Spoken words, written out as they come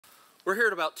We're here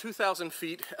at about 2,000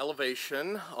 feet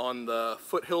elevation on the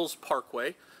Foothills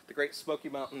Parkway. The Great Smoky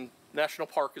Mountain National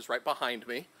Park is right behind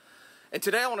me. And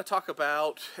today I want to talk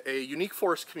about a unique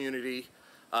forest community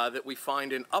that we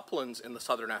find in uplands in the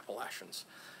Southern Appalachians.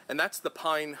 And that's the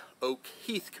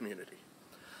Oak-Pine-Heath community.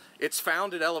 It's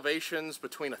found at elevations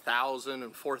between 1,000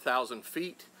 and 4,000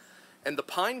 feet. And the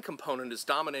pine component is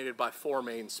dominated by four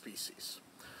main species.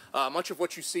 Much of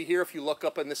what you see here, if you look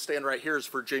up in this stand right here, is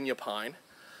Virginia pine.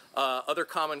 Other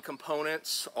common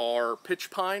components are pitch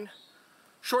pine,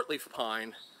 shortleaf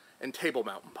pine, and table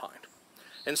mountain pine.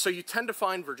 And so you tend to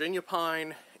find Virginia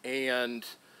pine and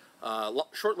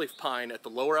shortleaf pine at the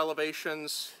lower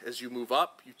elevations. As you move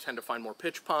up, you tend to find more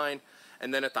pitch pine.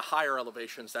 And then at the higher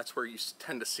elevations, that's where you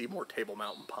tend to see more table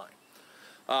mountain pine.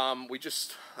 I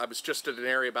was just at an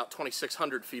area about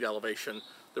 2,600 feet elevation.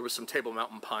 There was some table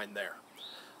mountain pine there.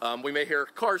 We may hear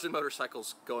cars and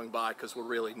motorcycles going by because we're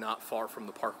really not far from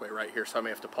the parkway right here, so I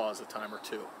may have to pause a time or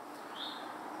two.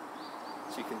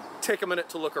 So you can take a minute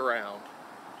to look around.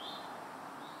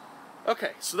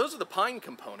 Okay, so those are the pine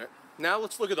component. Now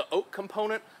let's look at the oak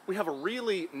component. We have a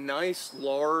really nice,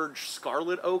 large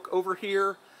scarlet oak over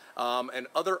here, and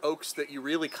other oaks that you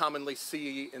really commonly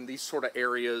see in these sort of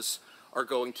areas are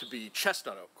going to be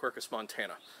chestnut oak, Quercus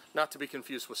montana, not to be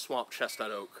confused with swamp chestnut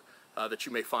oak that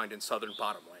you may find in southern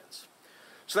bottomlands.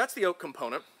 So that's the oak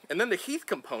component. And then the heath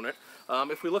component,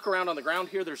 if we look around on the ground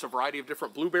here, there's a variety of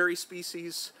different blueberry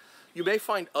species. You may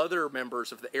find other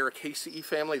members of the Ericaceae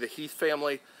family, the heath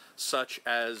family, such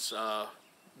as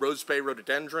rose bay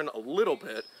rhododendron a little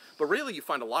bit, but really you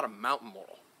find a lot of mountain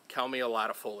laurel, Kalmia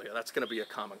latifolia. That's going to be a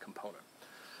common component.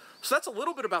 So that's a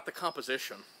little bit about the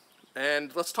composition.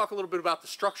 And let's talk a little bit about the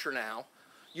structure now.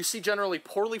 You see generally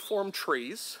poorly formed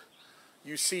trees.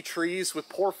 You see trees with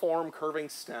poor form, curving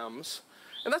stems,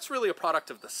 and that's really a product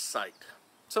of the site.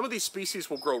 Some of these species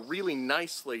will grow really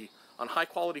nicely on high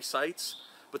quality sites,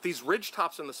 but these ridge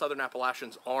tops in the Southern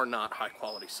Appalachians are not high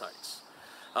quality sites.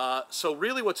 So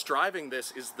really what's driving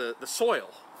this is the soil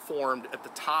formed at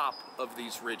the top of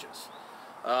these ridges.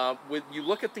 When you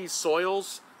look at these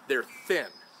soils, they're thin.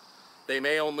 They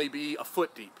may only be a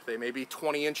foot deep. They may be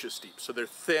 20 inches deep. So they're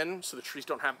thin, so the trees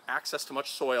don't have access to much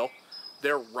soil.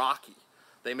 They're rocky.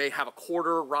 They may have a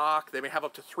quarter rock. They may have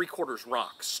up to 3/4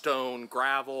 rock, stone,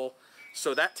 gravel.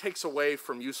 So that takes away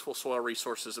from useful soil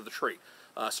resources of the tree.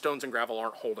 Stones and gravel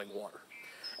aren't holding water.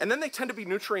 And then they tend to be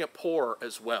nutrient poor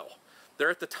as well. They're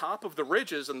at the top of the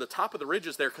ridges, and the top of the ridge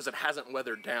is there because it hasn't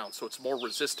weathered down. So it's more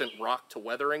resistant rock to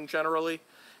weathering generally.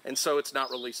 And so it's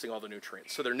not releasing all the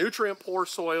nutrients. So they're nutrient poor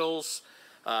soils.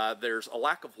 There's a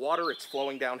lack of water. It's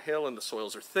flowing downhill and the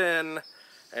soils are thin.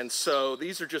 And so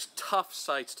these are just tough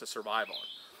sites to survive on.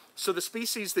 So the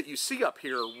species that you see up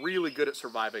here are really good at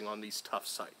surviving on these tough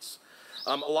sites.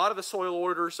 A lot of the soil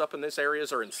orders up in these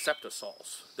areas are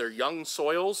inceptisols. They're young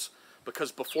soils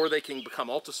because before they can become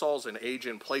altisols and age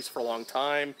in place for a long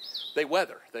time, they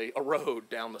weather, they erode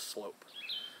down the slope.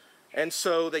 And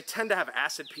so they tend to have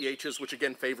acid pHs, which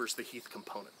again favors the heath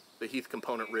component. The heath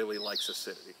component really likes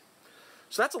acidity.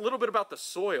 So that's a little bit about the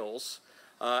soils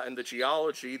and the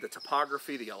geology, the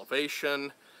topography, the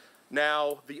elevation.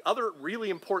 Now, the other really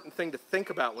important thing to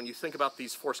think about when you think about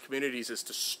these forest communities is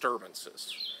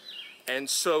disturbances. And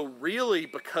so really,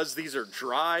 because these are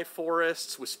dry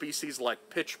forests with species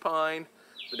like pitch pine,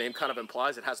 the name kind of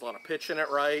implies it has a lot of pitch in it,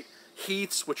 right?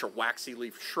 Heaths, which are waxy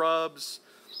leaf shrubs.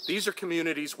 These are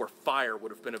communities where fire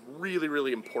would have been a really,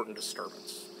 really important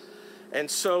disturbance. And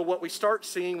so what we start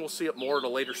seeing, we'll see it more at a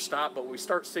later stop, but what we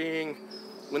start seeing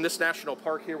when this national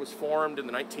park here was formed in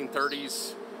the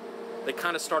 1930s, they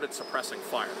kind of started suppressing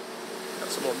fire. Got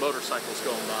some more motorcycles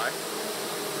going by.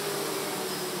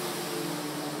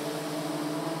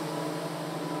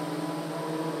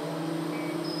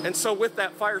 And so with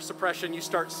that fire suppression, you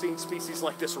start seeing species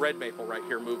like this red maple right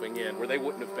here moving in, where they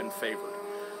wouldn't have been favored.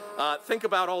 Think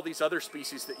about all these other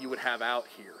species that you would have out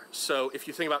here. So if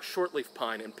you think about shortleaf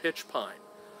pine and pitch pine,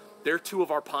 they're two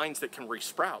of our pines that can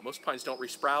resprout. Most pines don't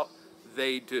resprout,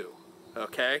 they do,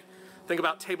 okay? Think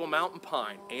about table mountain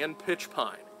pine and pitch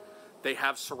pine. They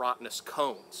have serotinous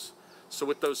cones. So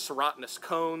with those serotinous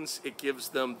cones, it gives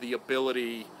them the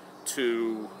ability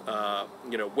to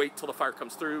wait till the fire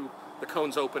comes through, the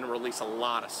cones open and release a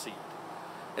lot of seed.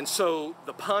 And so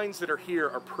the pines that are here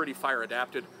are pretty fire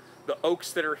adapted. The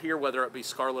oaks that are here, whether it be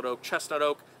scarlet oak, chestnut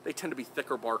oak, they tend to be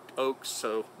thicker barked oaks,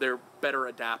 so they're better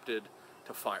adapted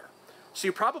to fire. So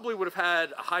you probably would have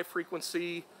had a high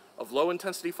frequency of low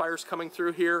intensity fires coming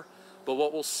through here, but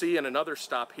what we'll see in another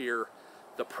stop here,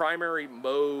 the primary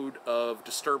mode of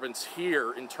disturbance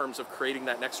here in terms of creating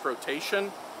that next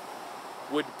rotation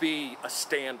would be a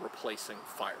stand replacing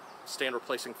fire. Stand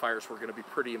replacing fires were going to be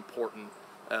pretty important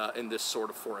in this sort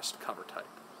of forest cover type.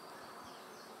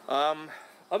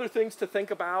 Other things to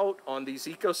think about on these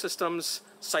ecosystems: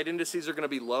 site indices are going to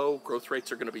be low, growth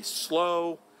rates are going to be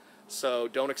slow, so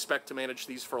don't expect to manage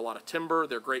these for a lot of timber.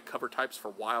 They're great cover types for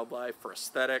wildlife, for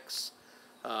aesthetics.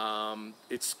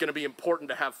 It's going to be important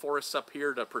to have forests up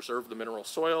here to preserve the mineral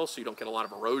soil so you don't get a lot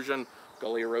of erosion,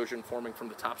 gully erosion forming from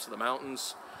the tops of the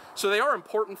mountains. So they are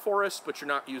important forests, but you're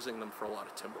not using them for a lot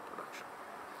of timber production.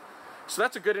 So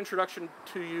that's a good introduction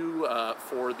to you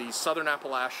for the Southern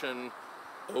Appalachian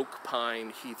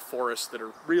Oak-Pine-Heath forests that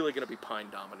are really going to be pine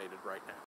dominated right now.